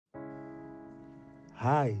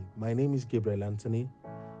Hi, my name is Gabriel Anthony,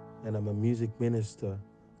 and I'm a music minister.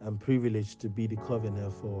 I'm privileged to be the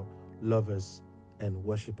covenant for lovers and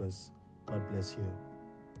worshippers. God bless you.